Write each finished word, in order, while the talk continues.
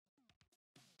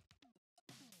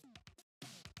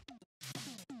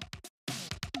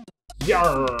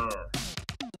Yarr!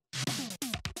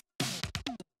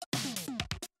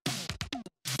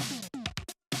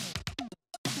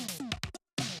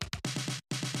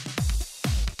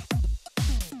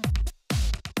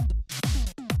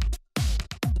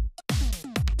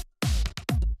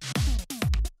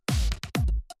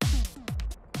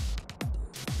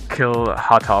 Kill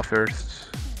Hata first.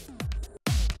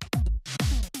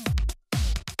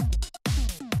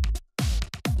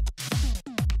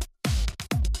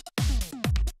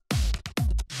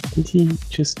 Did he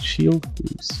just shield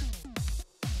boost?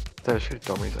 That should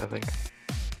Domis, I think.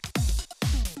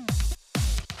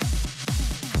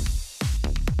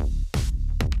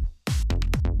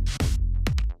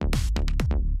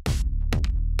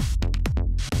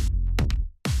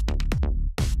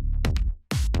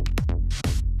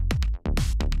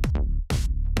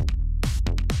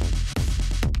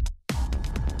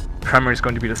 Primary is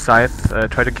going to be the scythe.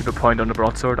 Try to keep a point on the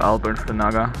broadsword. I'll burn for the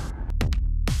Naga.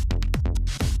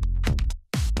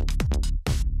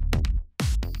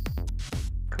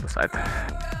 Kill the scythe.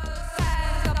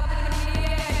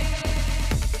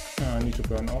 I need to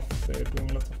burn off, they're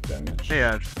doing lots of damage.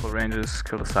 Yeah, just full ranges.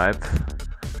 Kill the scythe.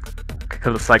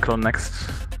 Kill the cyclone next.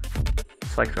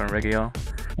 Cyclone Regio.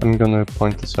 I'm gonna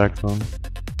point the cyclone.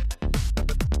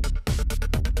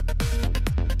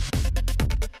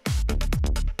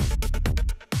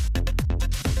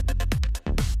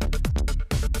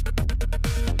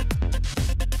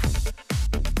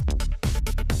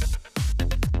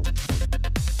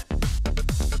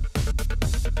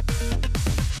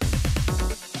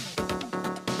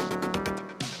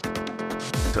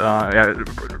 Yeah,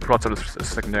 broadsword is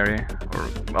secondary, or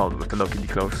well, with the Loki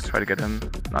close, try to get him.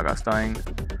 Naga's dying.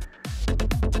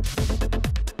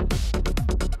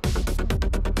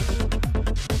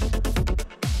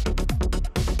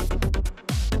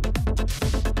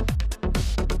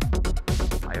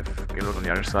 I have Gilroad on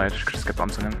the other side, just get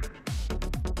bumps on him.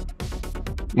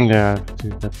 Yeah, to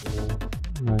get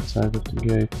the right side of the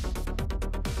gate.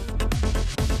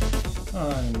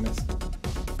 I missed.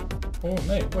 Oh,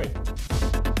 no, wait.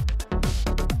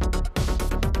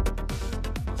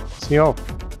 See off.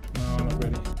 No, not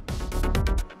really.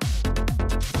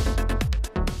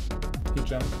 He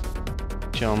jumped.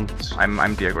 Jumped.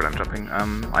 I'm Diego, I'm jumping.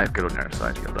 I have Gilroad on the other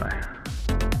side, he'll die.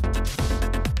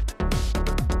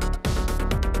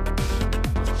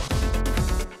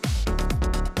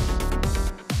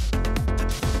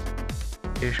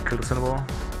 Ish, kill the Cinnaball.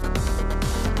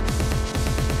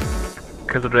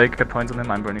 Kill the Drake, get points on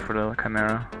him. I'm burning for the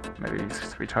Chimera. Maybe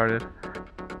he's retarded.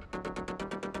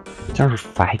 There are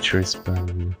fighters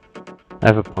burning. I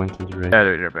have a point on the right. Yeah,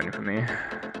 they're burning for me.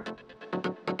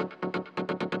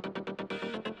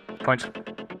 Point.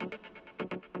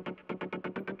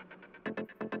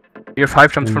 You have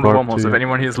 5 jumps from the wormhole, so if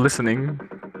anyone here is listening,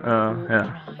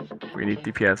 yeah, we need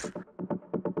DPS.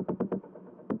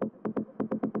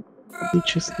 Is it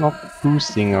just not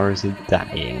boosting or is it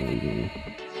dying?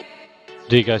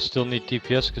 Do you guys still need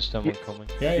DPS? Because then we're coming.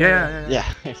 Yeah.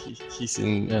 Yeah, he's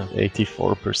in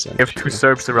 84%. You have 2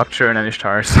 Serbs, a Rupture, and an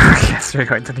Ishtar, so yes, we're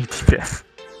going to need DPS.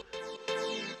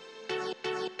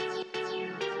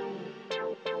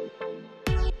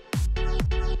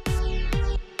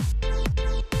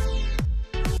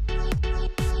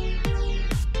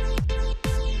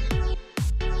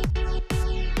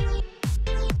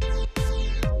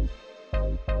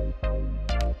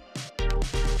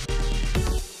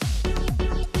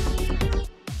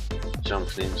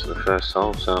 Jumping into the first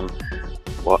hole, so I'm,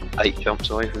 what, 8 jumps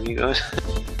away from you guys?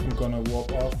 I'm gonna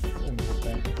warp off and warp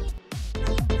back.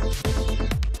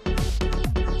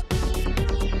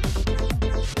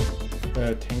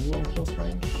 Tango in close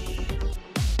range.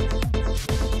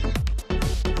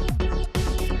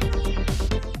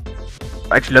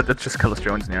 Actually, let's just kill the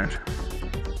Jones in the end.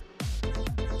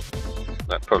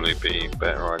 That'd probably be a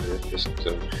better idea, just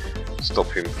to stop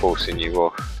him forcing you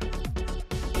off.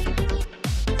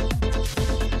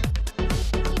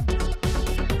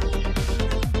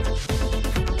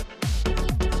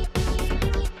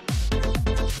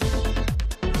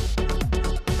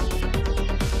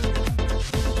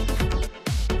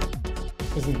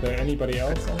 Isn't there anybody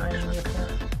else on your side?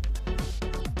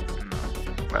 No.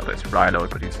 Well, there's Rilo,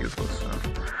 but he's useless, so.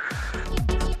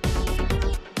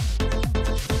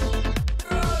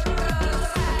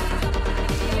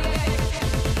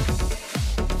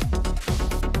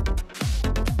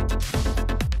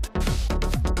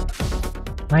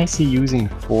 Why is he using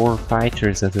 4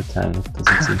 fighters at a time? It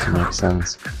doesn't seem to make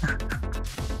sense.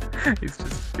 He's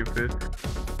just stupid.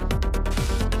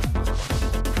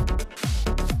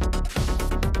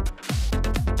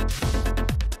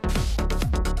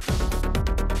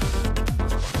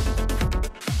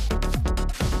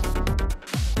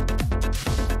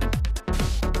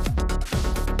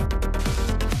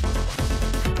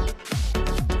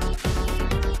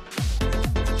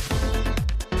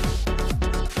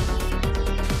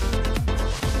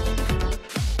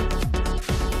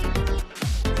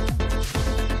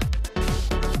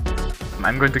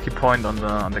 I'm going to keep point on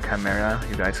the Chimera.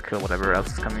 You guys kill whatever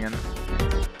else is coming in.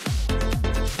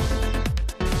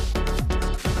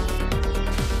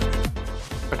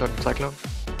 Right on Cyclone.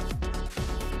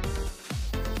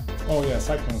 Oh yeah,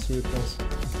 Cyclone is really close.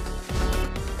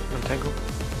 And Tango.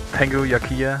 Tengu,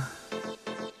 Yakia.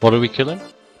 What are we killing?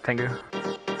 Tengu.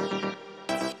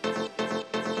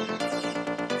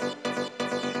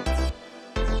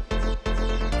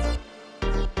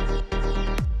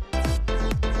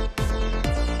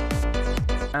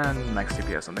 And max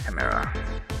DPS on the Chimera.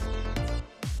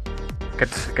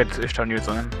 Get Ishtar news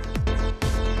on him.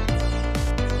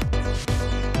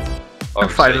 The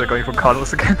fighters are going for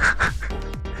Carlos again.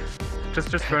 just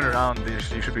turn around,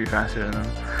 you should be faster than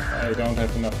him. I don't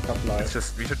have enough cup It's life.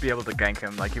 just, we should be able to gank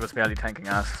him, like he was barely tanking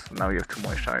us, now we have 2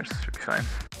 more stars, should be fine.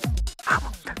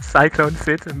 Cyclone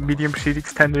Fit, medium shield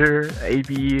extender,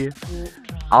 AB,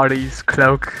 Artie's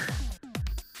cloak,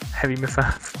 heavy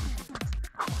missiles.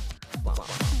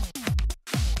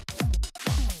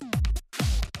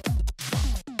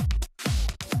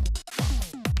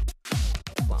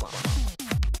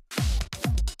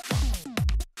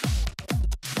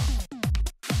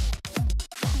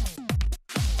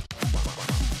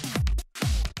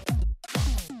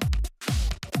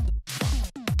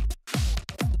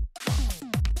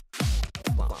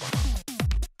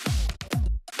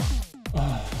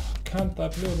 Can't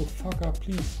that little fucker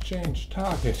please change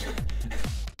target?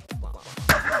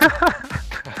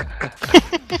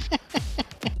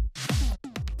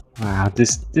 Wow,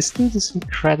 this dude is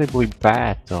incredibly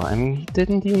bad though. I mean, he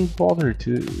didn't even bother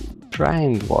to try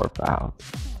and warp out.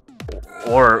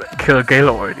 Or kill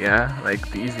Gaylord, yeah?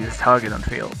 Like the easiest target on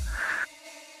field.